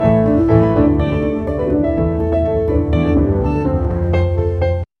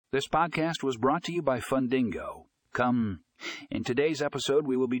This podcast was brought to you by Fundingo. In today's episode,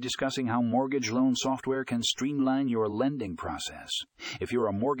 we will be discussing how mortgage loan software can streamline your lending process. If you're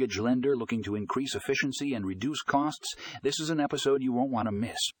a mortgage lender looking to increase efficiency and reduce costs, this is an episode you won't want to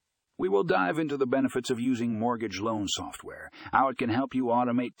miss. We will dive into the benefits of using mortgage loan software, how it can help you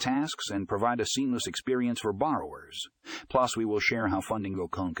automate tasks and provide a seamless experience for borrowers. Plus, we will share how Fundingo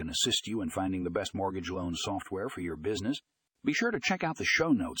can assist you in finding the best mortgage loan software for your business. Be sure to check out the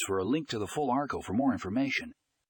show notes for a link to the full article for more information.